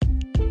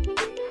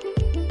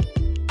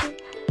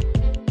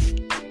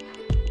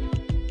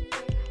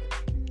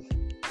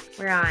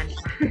We're on.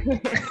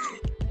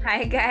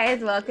 Hi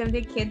guys, welcome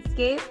to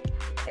Kidscape.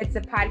 It's a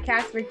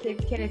podcast where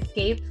kids can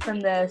escape from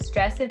the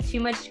stress of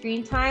too much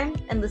screen time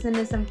and listen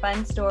to some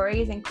fun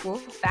stories and cool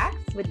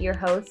facts with your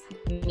hosts,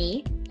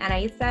 me,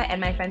 Anaisa,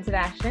 and my friend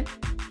Sebastian.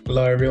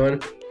 Hello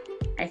everyone.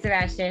 Hi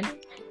Sebastian.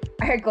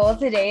 Our goal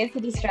today is to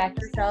distract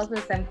ourselves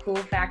with some cool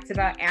facts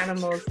about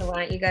animals. So why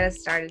don't you get us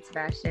started,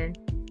 Sebastian?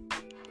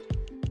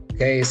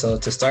 Okay, so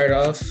to start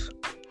off,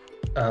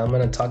 I'm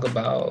going to talk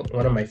about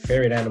one of my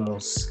favorite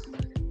animals,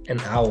 an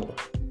owl.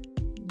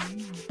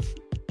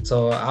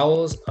 So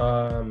owls,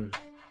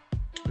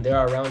 there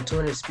are around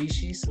 200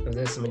 species of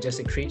this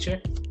majestic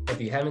creature. If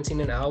you haven't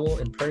seen an owl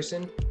in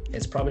person,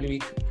 it's probably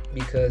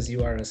because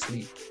you are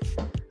asleep.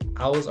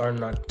 Owls are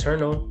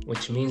nocturnal,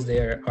 which means they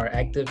are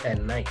active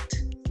at night.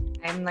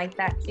 I'm like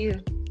that too.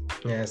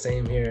 Yeah,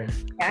 same here.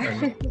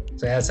 Yeah.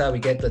 So that's how we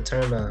get the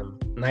term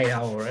night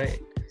owl,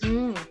 right?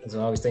 Because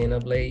we're always staying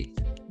up late.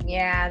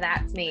 Yeah,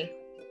 that's me.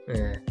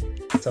 Yeah.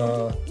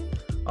 So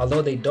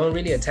although they don't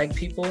really attack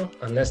people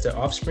unless their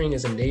offspring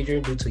is in danger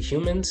due to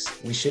humans,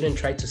 we shouldn't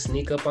try to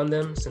sneak up on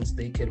them since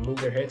they could move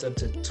their heads up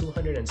to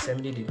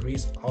 270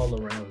 degrees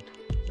all around.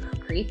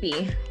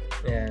 Creepy.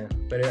 Yeah,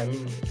 but I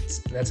mean,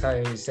 that's how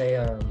you say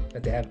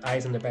that they have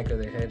eyes in the back of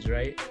their heads,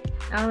 right?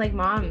 Oh, like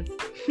moms.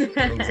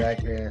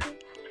 Exactly.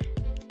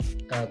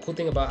 Yeah. Cool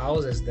thing about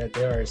owls is that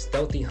they are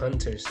stealthy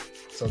hunters,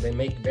 so they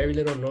make very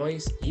little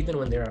noise even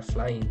when they are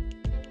flying.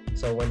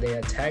 So when they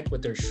attack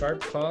with their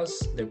sharp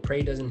claws, their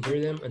prey doesn't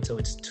hear them until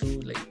it's too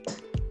late.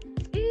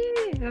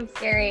 That's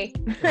scary.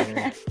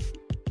 Yeah.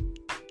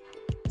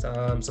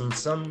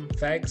 Some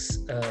facts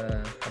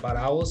about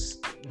owls: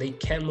 they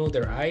can't move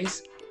their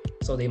eyes,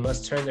 so they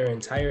must turn their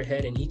entire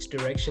head in each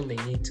direction they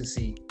need to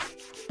see.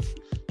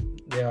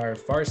 They are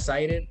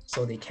farsighted,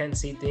 so they can't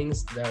see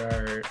things that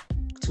are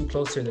too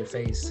close to their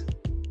face.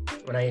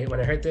 When I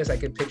heard this, I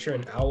could picture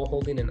an owl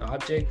holding an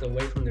object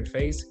away from their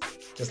face,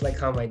 just like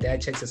how my dad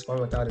checks his phone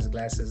without his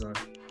glasses on.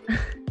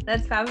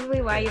 That's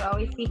probably why you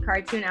always see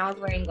cartoon owls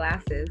wearing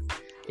glasses.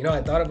 You know,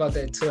 I thought about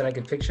that too, and I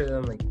could picture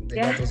them like they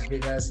got those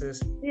big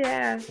glasses.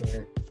 Yeah.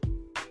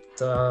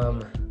 So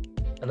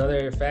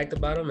another fact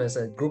about them is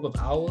a group of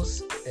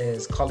owls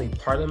is called a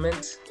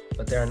parliament,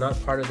 but they are not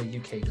part of the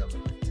UK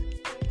government.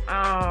 Oh,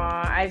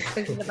 I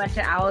pictured a bunch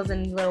of owls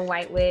in little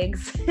white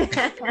wigs.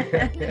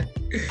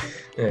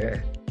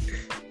 Yeah.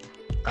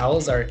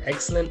 Owls are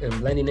excellent in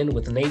blending in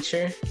with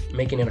nature,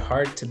 making it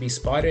hard to be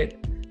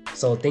spotted.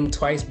 So think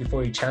twice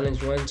before you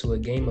challenge one to a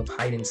game of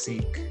hide and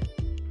seek.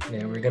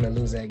 Yeah, we're gonna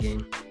lose that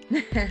game.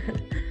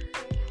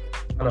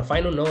 On a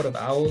final note of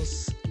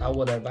owls, I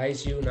would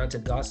advise you not to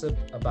gossip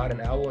about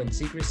an owl in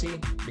secrecy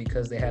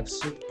because they have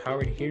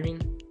super-powered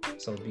hearing,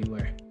 so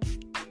beware.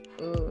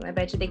 Ooh, I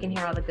bet you they can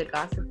hear all the good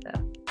gossip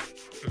though.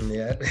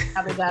 Yeah.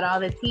 Probably got all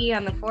the tea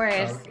on the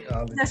forest.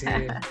 all the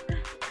tea.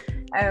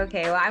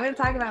 Okay, well, I'm going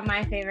to talk about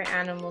my favorite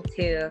animal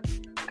too.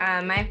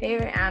 My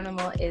favorite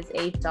animal is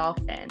a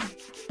dolphin.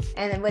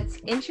 And what's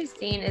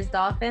interesting is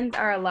dolphins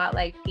are a lot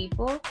like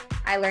people.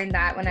 I learned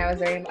that when I was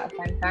learning about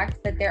fun facts,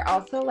 but they're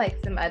also like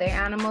some other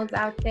animals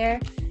out there.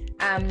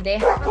 They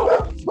have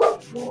I'm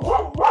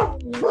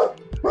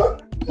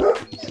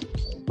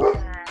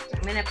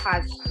going to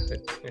pause.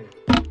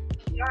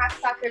 You don't have to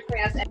stop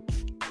recording us.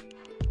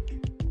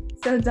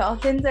 So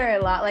dolphins are a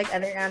lot like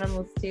other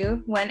animals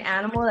too. One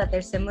animal that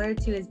they're similar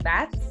to is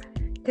bats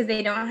because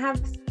they don't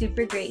have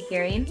super great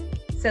hearing.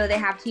 So they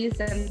have to use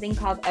something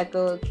called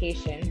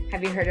echolocation.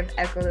 Have you heard of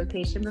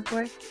echolocation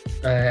before?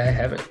 I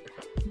haven't.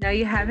 No,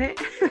 you haven't?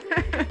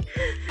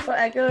 Well,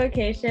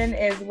 echolocation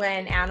is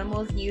when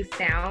animals use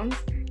sounds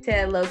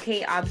to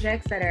locate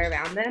objects that are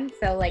around them.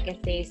 So like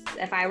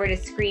if I were to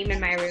scream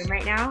in my room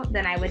right now,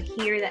 then I would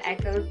hear the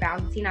echoes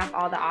bouncing off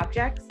all the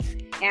objects.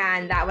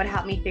 And that would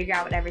help me figure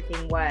out what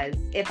everything was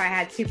if I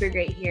had super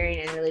great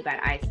hearing and really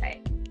bad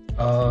eyesight.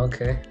 Oh,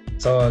 okay.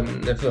 So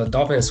if a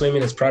dolphin is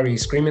swimming, it's probably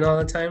screaming all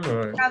the time?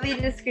 Or? Probably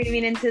just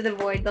screaming into the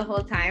void the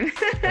whole time.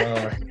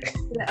 Oh.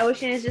 The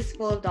ocean is just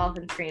full of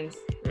dolphin screams.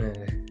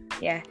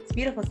 Yeah, it's a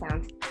beautiful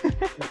sound.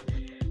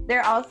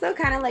 They're also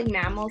kind of like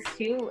mammals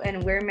too,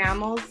 and we're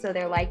mammals, so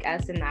they're like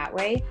us in that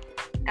way.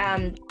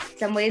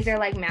 Some ways they're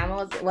like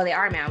mammals. Well, they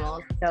are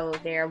mammals, so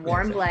they're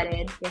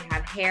warm-blooded. They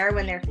have hair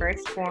when they're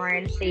first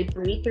born. They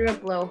breathe through a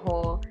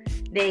blowhole.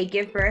 They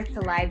give birth to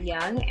live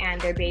young,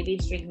 and their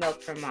babies drink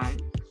milk from mom.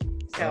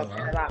 So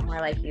they're a lot more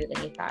like you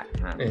than you thought,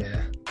 huh?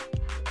 Yeah.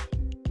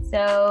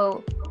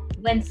 So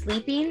when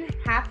sleeping,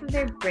 half of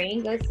their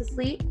brain goes to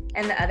sleep,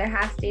 and the other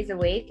half stays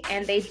awake.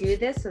 And they do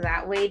this so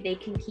that way they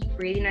can keep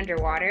breathing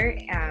underwater,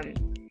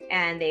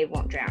 and they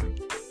won't drown.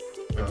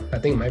 Oh, I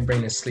think my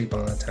brain is asleep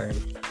all the time.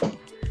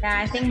 Yeah,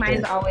 I think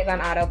mine's always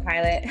on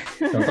autopilot.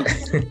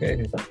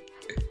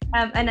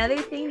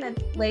 Another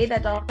way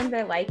that dolphins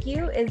are like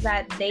you is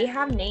that they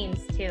have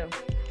names too.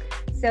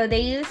 So they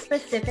use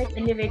specific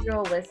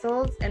individual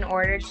whistles in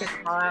order to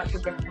call out to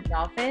different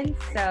dolphins.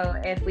 So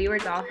if we were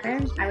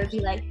dolphins, I would be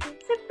like,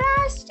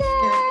 Sebastian!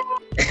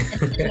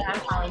 Yeah, I'm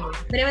calling you.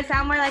 But it would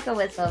sound more like a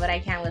whistle, but I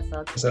can't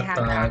whistle.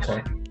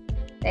 Okay.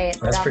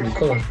 That's pretty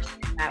cool.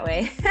 That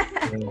way.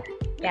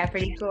 Yeah,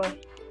 pretty cool.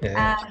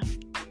 Yeah.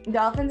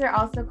 Dolphins are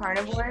also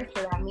carnivores,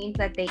 so that means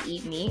that they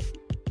eat meat.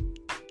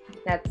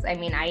 I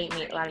eat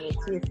meat, a lot of meat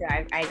too, so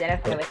I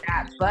identify with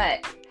that.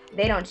 But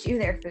they don't chew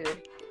their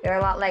food. They're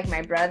a lot like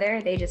my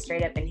brother. They just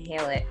straight up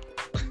inhale it.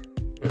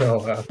 Oh,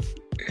 wow.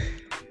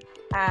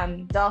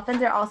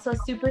 Dolphins are also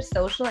super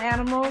social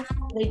animals.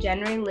 They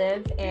generally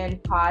live in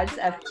pods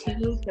of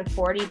 2 to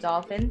 40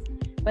 dolphins,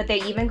 but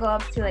they even go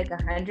up to like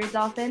 100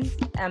 dolphins.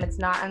 It's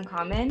not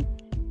uncommon.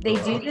 They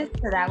do this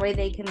so that way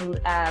they can,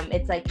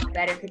 it's like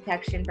better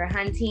protection for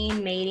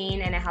hunting,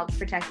 mating, and it helps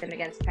protect them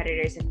against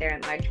predators if they're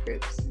in large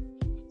groups.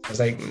 It's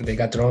like they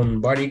got their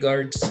own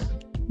bodyguards.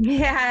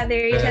 Yeah,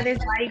 they're each other's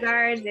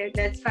bodyguards.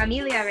 That's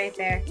familia right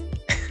there.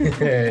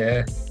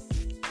 Yeah.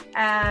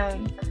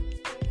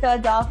 So a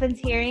dolphin's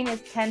hearing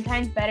is 10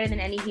 times better than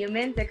any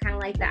humans. They're kind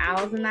of like the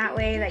owls in that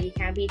way, that you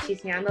can't be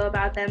chismeando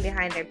about them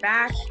behind their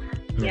back.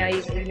 You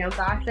know, there's no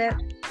gossip.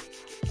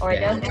 Or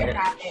they'll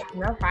gossip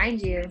and they'll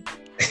find you.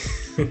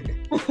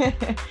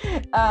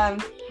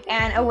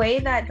 And a way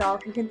that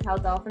dolphins can tell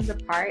dolphins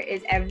apart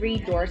is every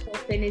dorsal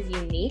fin is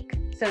unique.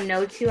 So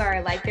no two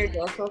are like their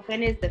dorsal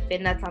fin is the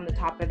fin that's on the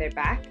top of their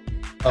back.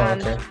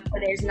 So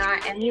there's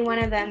not any one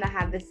of them that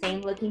have the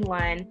same looking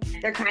one.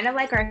 They're kind of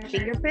like our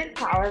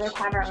fingerprints. All of us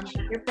have our own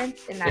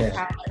fingerprints, and that's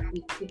how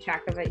we keep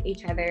track of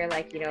each other.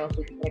 Like, you know, if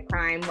we commit a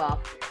crime,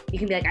 well, you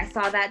can be like, I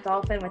saw that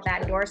dolphin with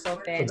that dorsal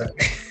fin.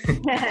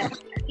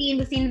 Seen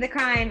the scene of the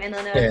crime, and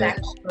they'll know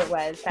exactly what it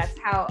was. That's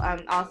how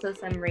also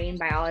some marine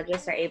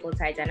biologists are able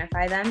to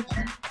identify them,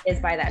 is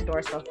by that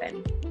dorsal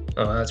fin.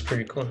 Oh, that's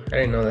pretty cool. I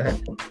didn't know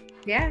that.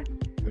 Yeah.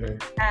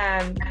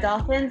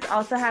 Dolphins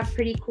also have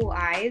pretty cool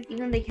eyes.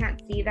 Even though they can't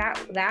see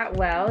that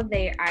well,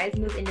 their eyes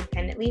move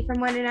independently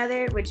from one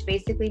another, which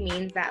basically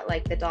means that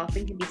like the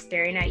dolphin can be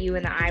staring at you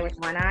in the eye with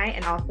one eye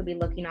and also be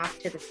looking off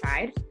to the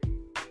side.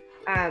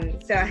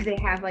 So they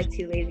have like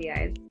 2 lazy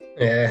eyes.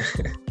 Yeah.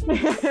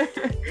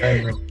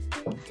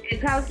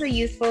 It's also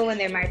useful when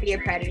there might be a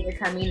predator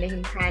coming. They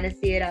can kind of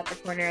see it out the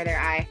corner of their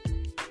eye.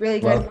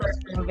 Really good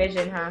for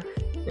vision, huh?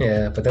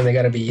 Yeah, but then they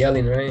gotta be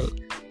yelling, right?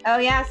 Oh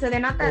yeah, so they're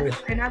not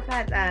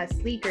that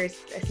sleek or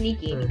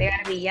sneaky. They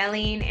gotta be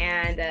yelling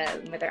and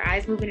with their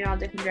eyes moving in all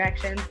different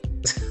directions.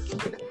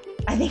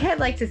 I think I'd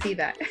like to see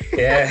that.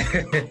 Yeah.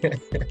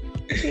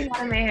 She's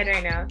out of my head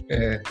right now.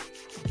 Yeah.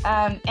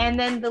 And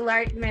then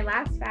my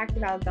last fact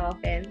about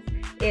dolphins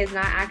is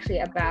not actually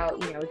about,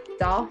 you know,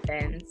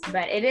 dolphins,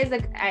 but it is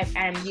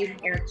I'm using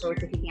air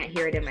quotes if you can't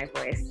hear it in my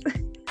voice.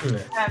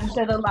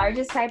 So the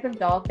largest type of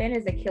dolphin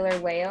is a killer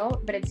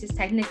whale, but it's just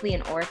technically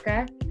an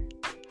orca.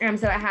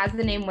 So it has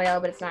the name whale,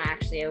 but it's not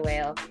actually a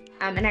whale.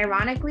 And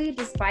ironically,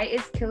 despite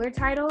its killer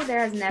title, there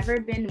has never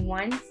been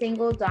one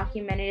single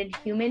documented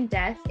human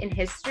death in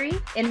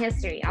history,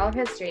 all of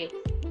history,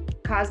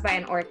 caused by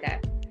an orca,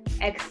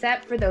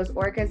 except for those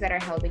orcas that are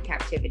held in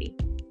captivity.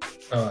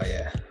 Oh,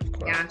 yeah.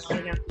 Yeah, so,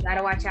 you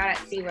gotta watch out at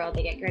SeaWorld.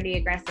 They get pretty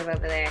aggressive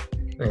over there.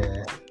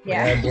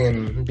 Yeah.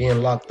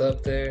 Being locked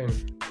up there.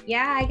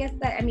 Yeah, I guess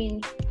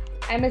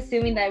I'm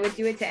assuming that I would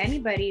do it to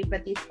anybody,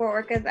 but these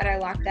poor orcas that are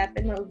locked up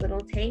in those little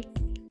tanks,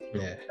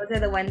 those are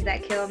the ones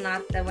that kill,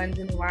 not the ones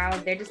in the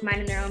wild. They're just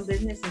minding their own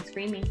business and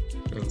screaming.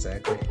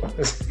 Exactly.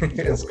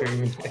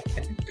 Screaming.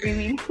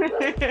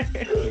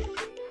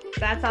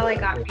 That's all I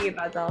got for you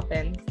about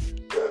dolphins.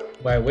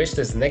 Well, I wish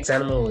this next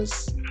animal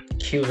was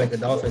cute like a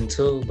dolphin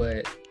too,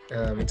 but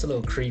it's a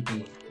little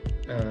creepy.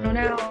 Oh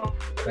no.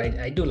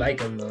 I do like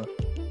them though.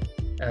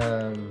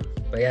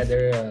 But yeah,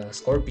 they're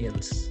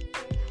scorpions.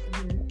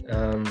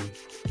 I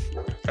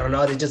don't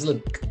know, they just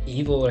look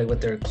evil, like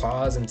with their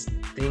claws and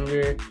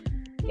stinger.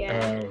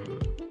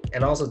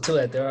 And also too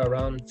that there are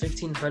around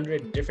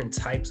 1,500 different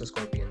types of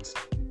scorpions,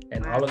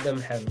 and all of them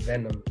have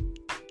venom.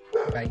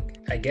 Like,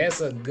 I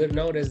guess a good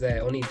note is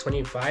that only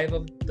 25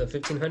 of the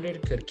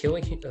 1,500 could kill a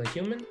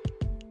human.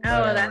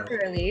 Oh, that's a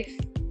relief.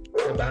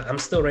 But I'm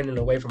still running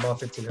away from all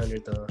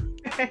 1,500 though.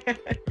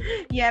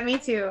 Yeah, me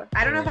too.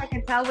 I don't know if I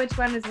can tell which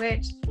one is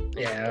which.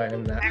 Yeah,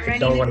 and I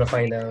don't want to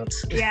find out.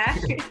 Yeah.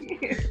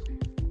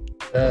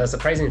 The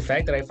surprising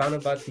fact that I found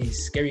about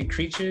these scary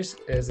creatures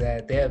is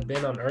that they have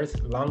been on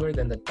Earth longer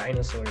than the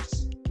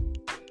dinosaurs.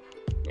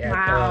 Yeah,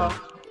 wow.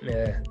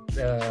 There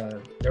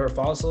were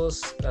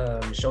fossils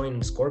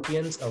showing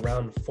scorpions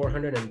around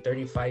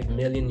 435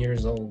 million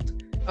years old.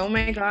 Oh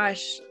my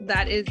gosh,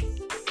 that is...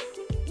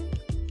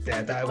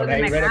 Yeah, when I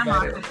read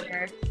about it...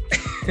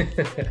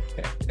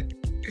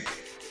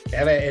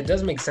 Yeah, but it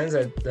does make sense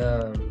that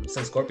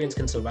since scorpions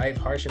can survive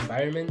harsh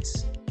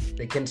environments,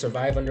 they can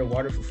survive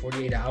underwater for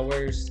 48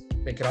 hours.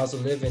 They can also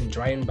live in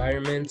dry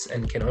environments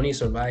and can only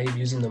survive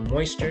using the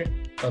moisture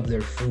of their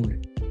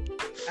food.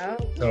 Oh.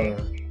 So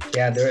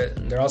yeah,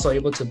 they're also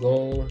able to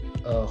go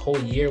a whole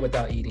year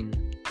without eating.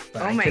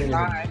 But oh my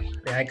gosh.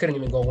 I couldn't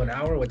even go 1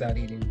 hour without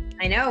eating.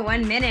 I know,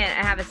 1 minute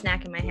I have a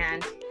snack in my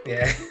hand.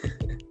 Yeah.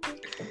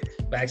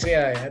 But actually,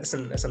 that's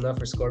enough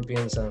for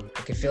scorpions. I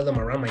can feel them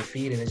around my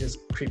feet, and it's just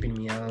creeping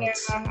me out. Yeah,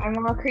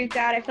 I'm all creeped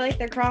out. I feel like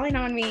they're crawling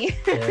on me.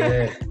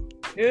 Yeah.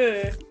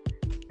 Ugh.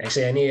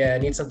 Actually, I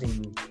need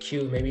something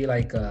cute, maybe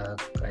like a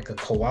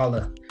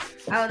koala.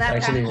 Oh, that's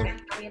actually,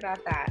 tell me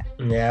about that.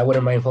 Yeah, I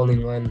wouldn't mind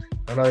holding one.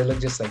 I know they look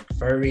just like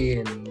furry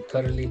and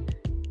cuddly.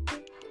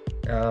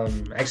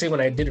 Actually,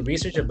 when I did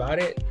research about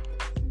it,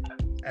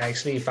 I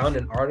actually found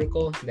an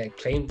article that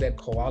claimed that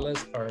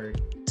koalas are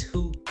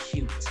too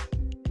cute.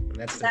 And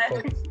that's the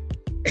quote.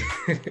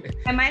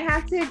 I might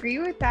have to agree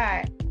with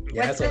that.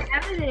 Yeah, what's the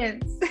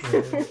evidence?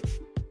 Yeah.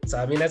 So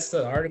I mean, that's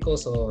the article,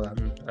 so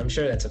I'm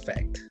sure that's a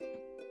fact.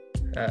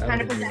 I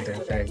would agree with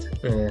that fact.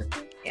 Yeah.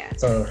 Yeah.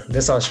 So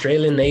this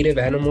Australian native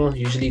animal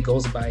usually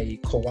goes by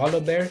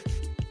koala bear,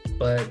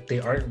 but they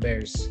aren't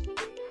bears.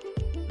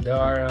 They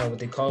are what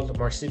they call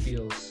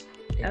marsupials.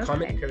 A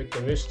common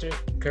characteristic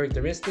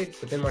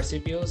within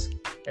marsupials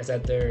is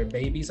that their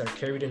babies are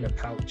carried in a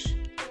pouch.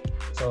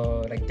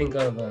 So like think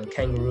of a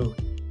kangaroo.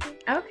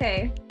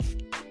 Okay.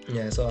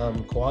 Yeah, so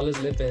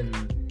koalas live in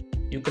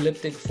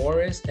eucalyptic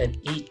forests and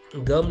eat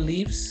gum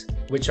leaves,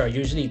 which are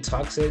usually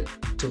toxic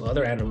to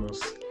other animals.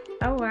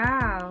 Oh,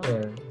 wow.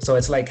 Yeah. So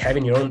it's like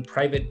having your own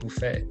private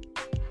buffet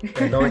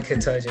that no one can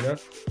touch, you know?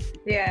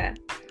 Yeah.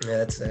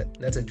 Yeah,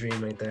 that's a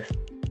dream right there.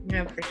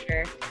 No, for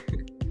sure.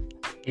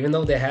 Even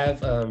though they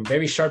have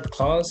very sharp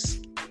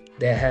claws,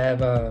 they have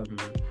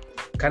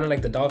kind of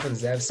like the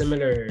dolphins, they have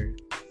similar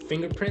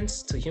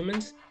fingerprints to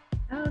humans.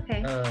 Oh,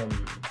 okay.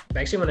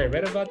 Actually, when I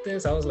read about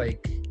this, I was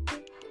like,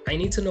 I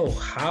need to know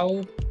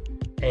how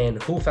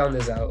and who found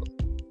this out.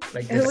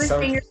 Like, who was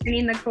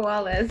fingerprinting the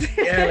koalas?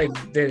 Yeah,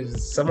 like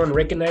there's someone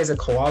recognize a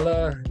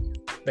koala.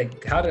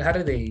 Like, how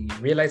did they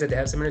realize that they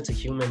have similar to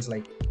humans?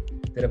 Like,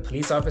 did a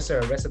police officer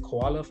arrest a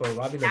koala for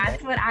robbing a bank?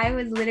 That's what I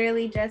was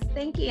literally just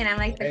thinking. I'm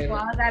like, the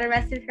koala got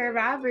arrested for a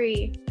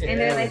robbery. Yeah. And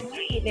they're like,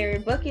 hey, they were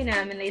booking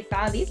them and they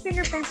saw these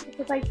fingerprints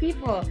look like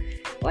people.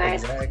 What?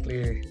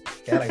 Exactly.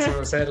 Yeah, like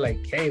someone said,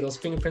 like, hey, those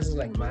fingerprints are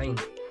like mine.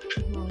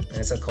 Mm-hmm. And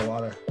it's a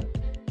koala.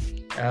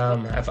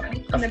 I'm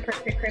the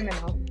perfect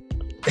criminal.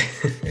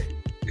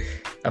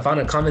 I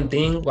found a common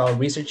thing while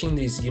researching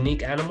these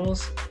unique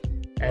animals,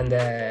 and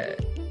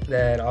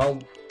that all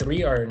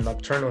three are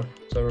nocturnal.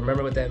 So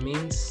remember what that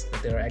means?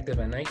 That they're active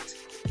at night.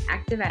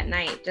 Active at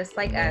night, just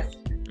like us.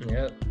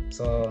 Yeah.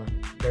 So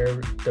they're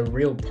the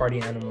real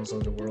party animals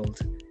of the world.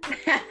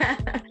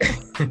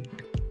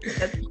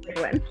 That's a good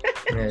one.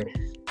 Yeah.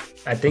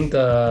 I think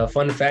the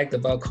fun fact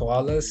about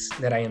koalas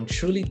that I am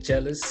truly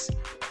jealous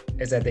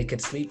is that they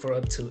could sleep for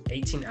up to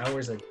 18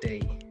 hours a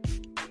day.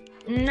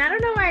 I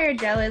don't know why you're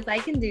jealous. I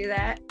can do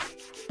that.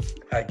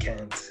 I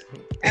can't.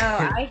 Oh,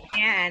 I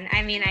can.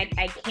 I mean, I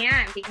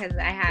can't because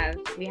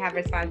we have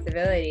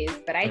responsibilities,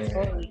 but I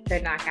totally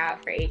could knock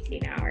out for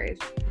 18 hours.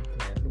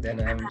 Yeah,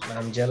 then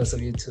I'm jealous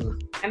of you too.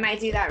 I might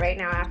do that right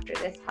now after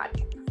this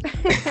podcast.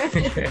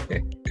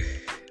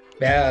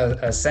 Yeah,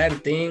 a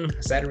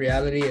sad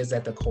reality is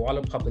that the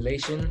koala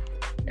population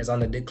is on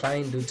the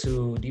decline due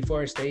to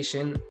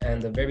deforestation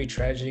and the very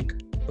tragic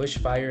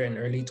bushfire in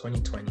early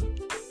 2020.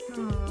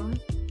 Aww.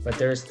 But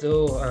there's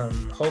still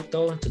hope,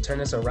 though, to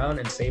turn us around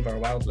and save our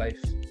wildlife.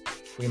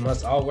 We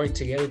must all work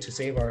together to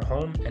save our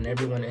home and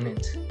everyone in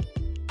it.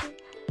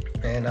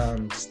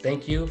 And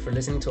thank you for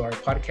listening to our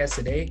podcast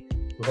today.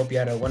 We hope you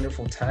had a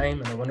wonderful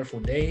time and a wonderful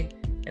day.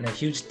 And a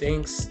huge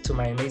thanks to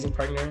my amazing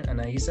partner,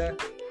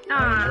 Anaisa.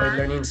 I enjoyed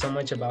learning so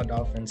much about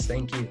dolphins.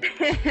 Thank you.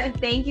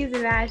 Thank you,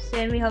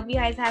 Sebastian. We hope you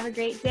guys have a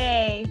great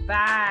day.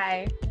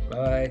 Bye.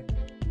 Bye.